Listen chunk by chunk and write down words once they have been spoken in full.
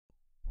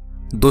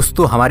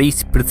दोस्तों, हमारी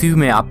इस पृथ्वी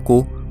में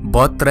आपको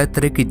बहुत तरह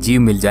तरह के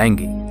जीव मिल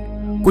जाएंगे।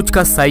 कुछ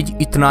का साइज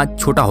इतना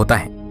छोटा होता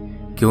है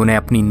कि उन्हें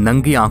अपनी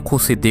नंगी आंखों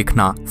से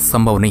देखना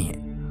संभव नहीं है,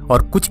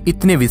 और कुछ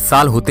इतने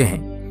विशाल होते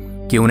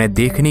हैं कि उन्हें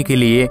देखने के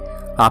लिए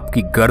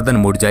आपकी गर्दन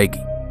मुड़ जाएगी।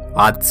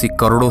 आज से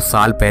करोड़ों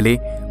साल पहले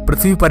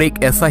पृथ्वी पर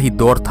एक ऐसा ही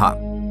दौर था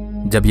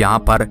जब यहाँ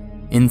पर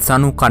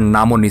इंसानों का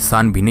नामो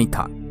निशान भी नहीं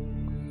था।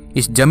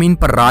 इस जमीन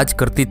पर राज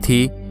करते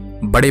थे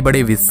बड़े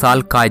बड़े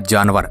विशालकाय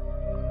जानवर,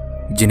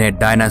 जिन्हें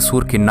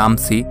डायनासोर के नाम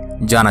से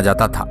जाना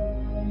जाता था।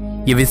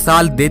 ये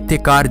विशाल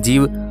दैत्यकार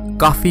जीव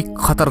काफी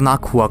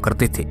खतरनाक हुआ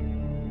करते थे।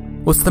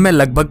 उस समय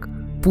लगभग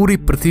पूरी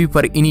पृथ्वी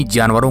पर इन्हीं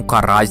जानवरों का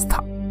राज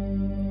था।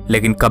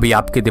 लेकिन कभी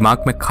आपके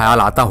दिमाग में ख्याल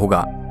आता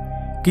होगा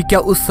कि क्या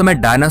उस समय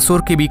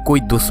डायनासोर के भी कोई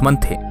दुश्मन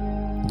थे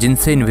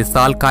जिनसे इन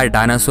विशालकाय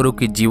डायनासोरों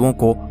के जीवों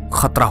को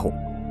खतरा हो?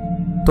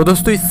 तो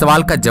दोस्तों, इस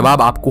सवाल का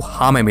जवाब आपको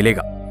हाँ में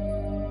मिलेगा।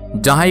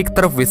 जहां एक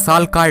तरफ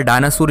विशालकाय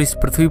डायनासोर इस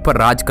पृथ्वी पर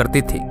राज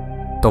करते थे,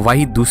 तो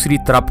वहीं दूसरी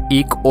तरफ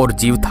एक और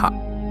जीव था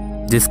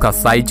जिसका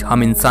साइज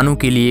हम इंसानों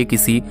के लिए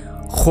किसी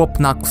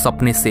खौफनाक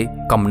सपने से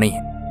कम नहीं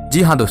है।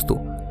 जी हाँ दोस्तों,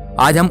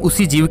 आज हम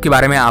उसी जीव के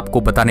बारे में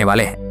आपको बताने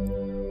वाले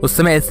हैं। उस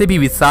समय ऐसे भी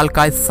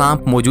विशालकाय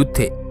सांप मौजूद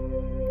थे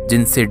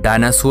जिनसे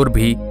डायनासोर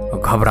भी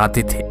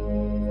घबराते थे,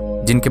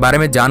 जिनके बारे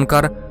में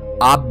जानकर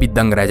आप भी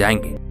दंग रह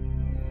जाएंगे।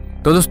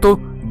 तो दोस्तों,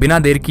 बिना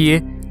देर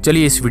किए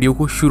चलिए इस वीडियो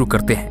को शुरू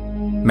करते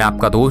हैं। मैं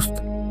आपका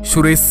दोस्त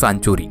सुरेश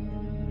सांचोरी।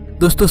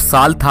 दोस्तों,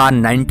 साल था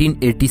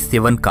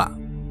 1987 का।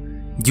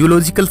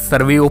 जियोलॉजिकल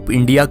सर्वे ऑफ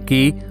इंडिया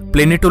के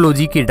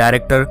प्लेनेटोलॉजी के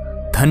डायरेक्टर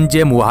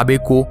धनंजय मुहाबे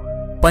को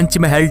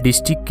पंचमहल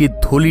डिस्ट्रिक्ट के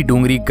धोली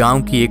डोंगरी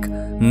गांव की एक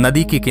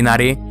नदी के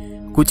किनारे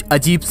कुछ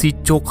अजीब सी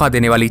चौंका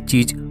देने वाली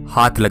चीज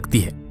हाथ लगती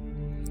है।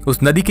 उस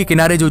नदी के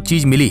किनारे जो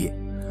चीज मिली है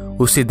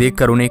उसे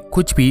देखकर उन्हें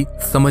कुछ भी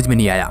समझ में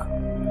नहीं आया,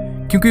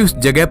 क्योंकि उस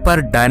जगह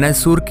पर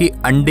डायनासोर के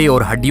अंडे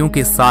और हड्डियों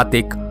के साथ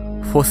एक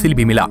फॉसिल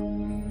भी मिला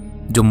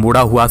जो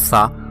मुड़ा हुआ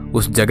सा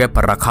उस जगह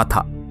पर रखा था,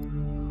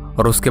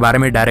 और उसके बारे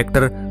में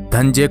डायरेक्टर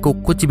धनंजय को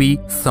कुछ भी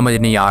समझ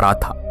नहीं आ रहा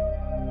था।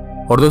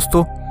 और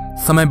दोस्तों,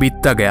 समय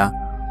बीतता गया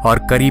और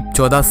करीब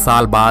 14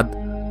 साल बाद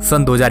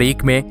सन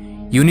 2001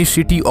 में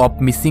यूनिवर्सिटी ऑफ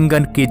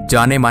मिशिगन के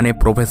जाने माने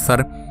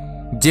प्रोफेसर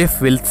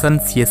जेफ विल्सन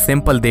ये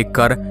सैंपल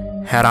देखकर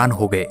हैरान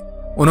हो गए।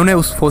 उन्होंने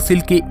उस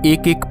फॉसिल के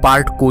एक एक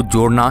पार्ट को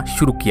जोड़ना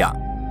शुरू किया,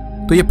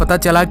 तो ये पता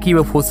चला कि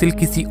वह फॉसिल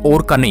किसी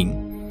और का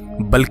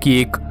नहीं बल्कि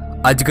एक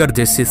अजगर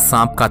जैसे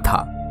सांप का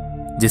था,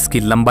 जिसकी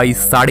लंबाई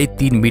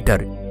 3.5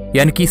 मीटर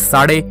यानी कि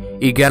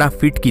 11.5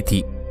 फीट की थी।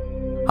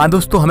 हाँ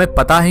दोस्तों, हमें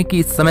पता है कि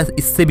इस समय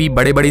इससे भी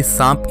बड़े बड़े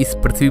सांप इस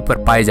पृथ्वी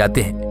पर पाए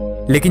जाते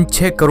हैं, लेकिन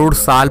 6 करोड़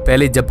साल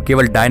पहले जब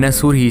केवल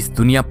डायनासोर ही इस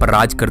दुनिया पर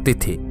राज करते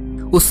थे,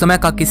 उस समय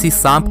का किसी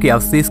सांप के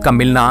अवशेष का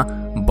मिलना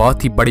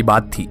बहुत ही बड़ी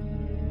बात थी।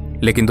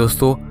 लेकिन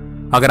दोस्तों,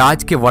 अगर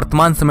आज के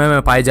वर्तमान समय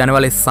में पाए जाने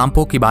वाले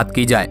सांपों की बात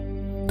की जाए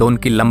तो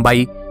उनकी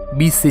लंबाई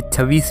 20 से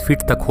 26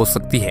 फीट तक हो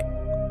सकती है,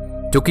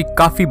 जो कि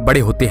काफी बड़े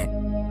होते हैं,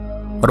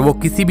 और वो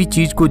किसी भी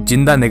चीज को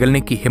जिंदा निगलने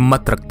की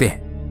हिम्मत रखते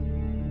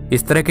हैं।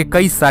 इस तरह के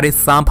कई सारे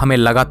सांप हमें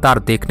लगातार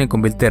देखने को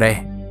मिलते रहे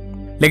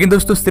हैं। लेकिन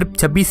दोस्तों, सिर्फ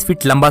 26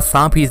 फीट लंबा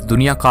सांप ही इस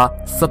दुनिया का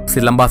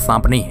सबसे लंबा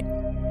सांप नहीं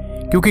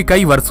है, क्योंकि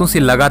कई वर्षों से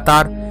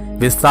लगातार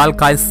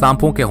विशालकाय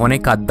सांपों के होने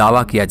का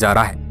दावा किया जा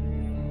रहा है,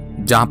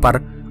 जहां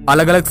पर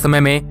अलग अलग समय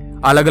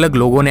में अलग अलग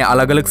लोगों ने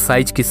अलग अलग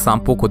साइज के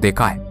सांपों को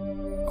देखा है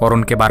और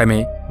उनके बारे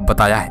में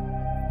बताया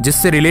है,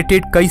 जिससे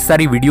रिलेटेड कई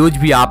सारी वीडियोज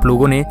भी आप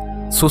लोगों ने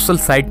सोशल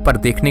साइट पर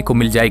देखने को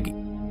मिल जाएगी,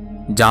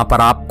 जहां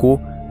पर आपको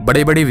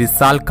बड़े बड़े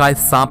विशालकाय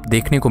सांप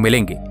देखने को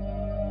मिलेंगे।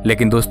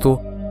 लेकिन दोस्तों,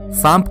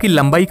 सांप की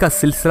लंबाई का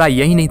सिलसिला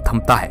यही नहीं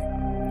थमता है,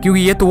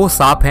 क्योंकि ये तो वो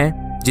सांप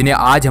हैं जिन्हें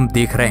आज हम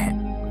देख रहे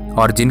हैं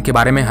और जिनके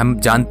बारे में हम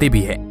जानते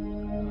भी हैं,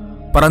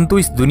 परंतु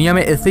इस दुनिया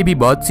में ऐसे भी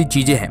बहुत सी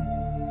चीजें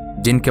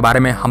हैं जिनके बारे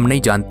में हम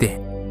नहीं जानते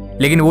हैं,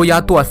 लेकिन वो या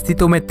तो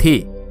अस्तित्व में थे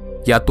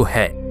या तो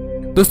है।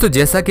 दोस्तों,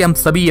 जैसा कि हम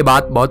सभी ये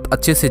बात बहुत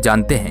अच्छे से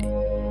जानते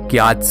हैं कि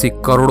आज से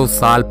करोड़ों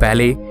साल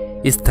पहले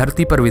इस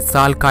धरती पर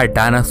विशालकाय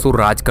डायनासोर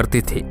राज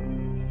करते थे,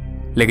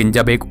 लेकिन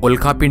जब एक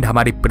उल्कापिंड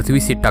हमारी पृथ्वी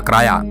से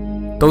टकराया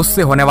तो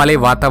उससे होने वाले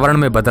वातावरण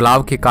में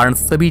बदलाव के कारण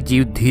सभी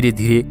जीव धीरे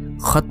धीरे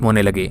खत्म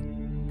होने लगे,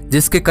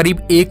 जिसके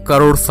करीब 1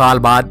 करोड़ साल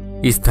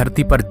बाद इस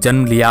धरती पर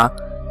जन्म लिया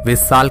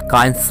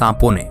विशालकाय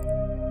सांपों ने।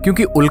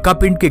 क्योंकि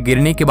उल्कापिंड के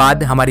गिरने के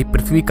बाद हमारी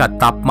पृथ्वी का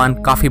तापमान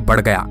काफी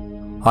बढ़ गया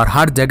और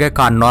हर जगह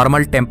का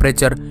नॉर्मल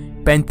टेम्परेचर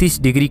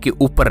 35 डिग्री के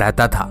ऊपर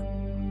रहता था,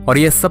 और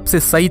यह सबसे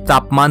सही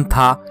तापमान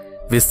था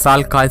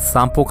विशालकाय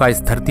सांपों का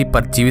इस धरती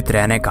पर जीवित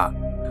रहने का।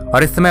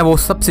 और इस समय वो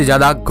सबसे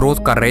ज्यादा ग्रोथ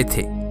कर रहे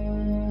थे,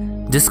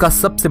 जिसका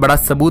सबसे बड़ा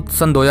सबूत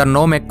सन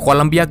 2009 में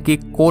कोलंबिया के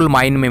कोल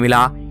माइन में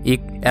मिला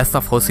एक ऐसा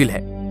फॉसिल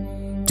है,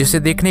 जिसे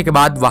देखने के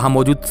बाद वहां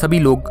मौजूद सभी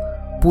लोग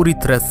पूरी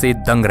तरह से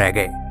दंग रह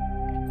गए,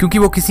 क्योंकि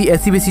वो किसी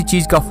ऐसी वैसी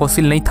चीज का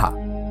फॉसिल नहीं था,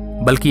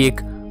 बल्कि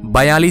एक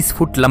 42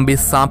 फुट लंबे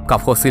सांप का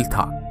फॉसिल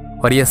था।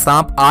 और यह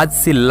सांप आज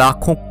से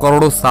लाखों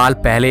करोड़ों साल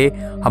पहले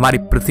हमारी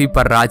पृथ्वी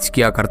पर राज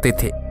किया करते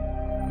थे,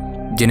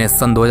 जिन्हें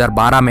सन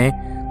 2012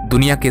 में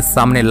दुनिया के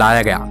सामने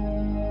लाया गया,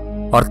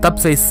 और तब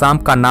से इस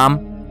सांप का नाम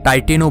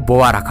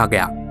टाइटेनोबोआ रखा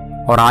गया।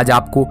 और आज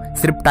आपको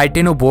सिर्फ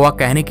टाइटेनोबोआ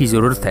कहने की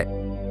जरूरत है,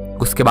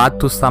 उसके बाद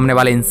तो सामने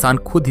वाले इंसान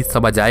खुद ही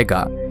समझ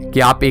जाएगा कि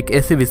आप एक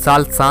ऐसे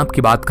विशाल सांप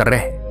की बात कर रहे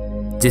हैं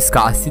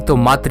जिसका अस्तित्व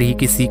मात्र ही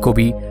किसी को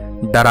भी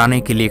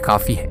डराने के लिए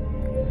काफी है।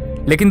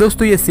 लेकिन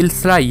दोस्तों, यह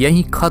सिलसिला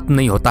यहीं खत्म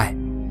नहीं होता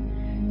है।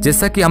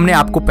 जैसा कि हमने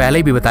आपको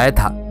पहले भी बताया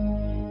था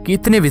कि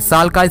इतने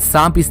विशालकाय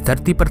सांप इस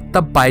धरती पर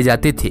तब पाए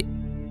जाते थे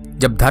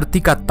जब धरती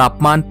का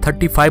तापमान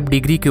 35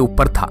 डिग्री के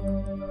ऊपर था।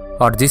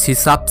 और जिस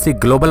हिसाब से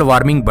ग्लोबल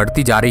वार्मिंग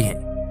बढ़ती जा रही है,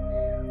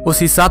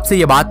 उस हिसाब से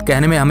यह बात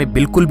कहने में हमें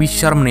बिल्कुल भी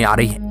शर्म नहीं आ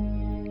रही है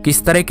कि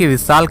इस तरह के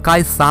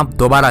विशालकाय सांप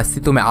दोबारा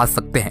अस्तित्व में आ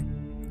सकते हैं।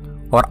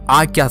 और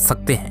आ क्या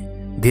सकते हैं,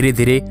 धीरे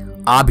धीरे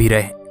आ भी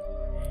रहे हैं,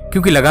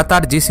 क्योंकि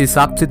लगातार जिस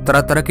हिसाब से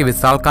तरह तरह के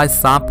विशालकाय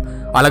सांप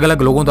अलग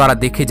अलग लोगों द्वारा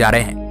देखे जा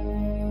रहे हैं,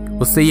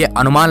 उससे यह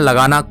अनुमान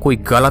लगाना कोई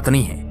गलत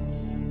नहीं है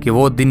कि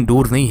वो दिन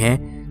दूर नहीं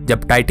है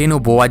जब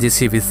टाइटेनोबोआ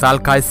जैसे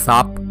विशालकाय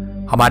सांप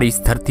हमारी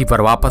इस धरती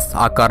पर वापस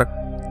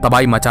आकर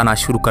तबाही मचाना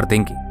शुरू कर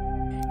देंगे।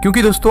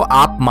 क्योंकि दोस्तों,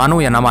 आप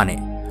मानो या ना माने,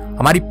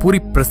 हमारी पूरी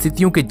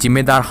परिस्थितियों के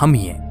जिम्मेदार हम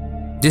ही हैं।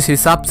 जिस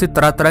हिसाब से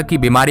तरह तरह की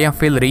बीमारियां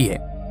फैल रही है,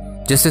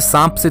 जैसे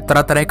सांप से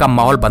तरह तरह का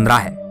माहौल बन रहा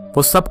है,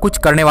 वो सब कुछ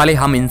करने वाले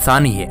हम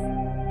इंसान ही हैं।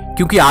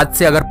 क्योंकि आज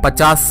से अगर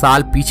 50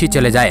 साल पीछे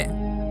चले जाए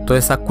तो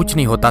ऐसा कुछ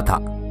नहीं होता था।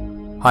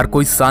 हर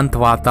कोई शांत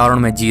वातावरण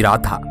में जी रहा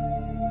था।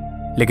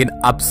 लेकिन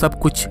अब सब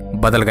कुछ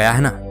बदल गया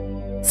है ना।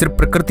 सिर्फ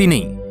प्रकृति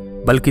नहीं,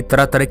 बल्कि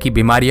तरह तरह की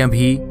बीमारियां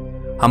भी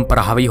हम पर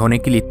हावी होने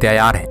के लिए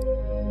तैयार हैं,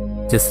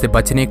 जिससे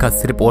बचने का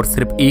सिर्फ और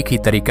सिर्फ एक ही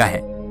तरीका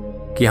है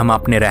कि हम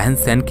अपने रहन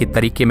सहन के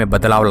तरीके में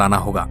बदलाव लाना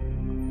होगा।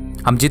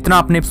 हम जितना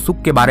अपने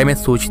सुख के बारे में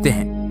सोचते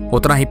हैं,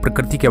 उतना ही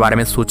प्रकृति के बारे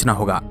में सोचना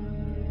होगा।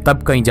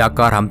 तब कहीं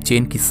जाकर हम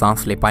चैन की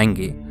सांस ले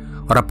पाएंगे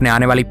और अपने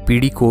आने वाली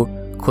पीढ़ी को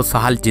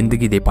खुशहाल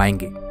जिंदगी दे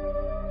पाएंगे।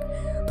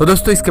 तो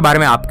दोस्तों, इसके बारे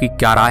में आपकी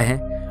क्या राय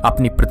है?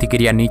 अपनी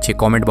प्रतिक्रिया नीचे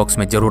कमेंट बॉक्स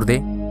में जरूर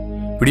दें।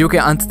 वीडियो के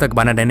अंत तक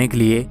बने रहने के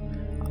लिए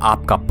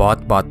आपका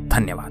बहुत बहुत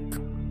धन्यवाद।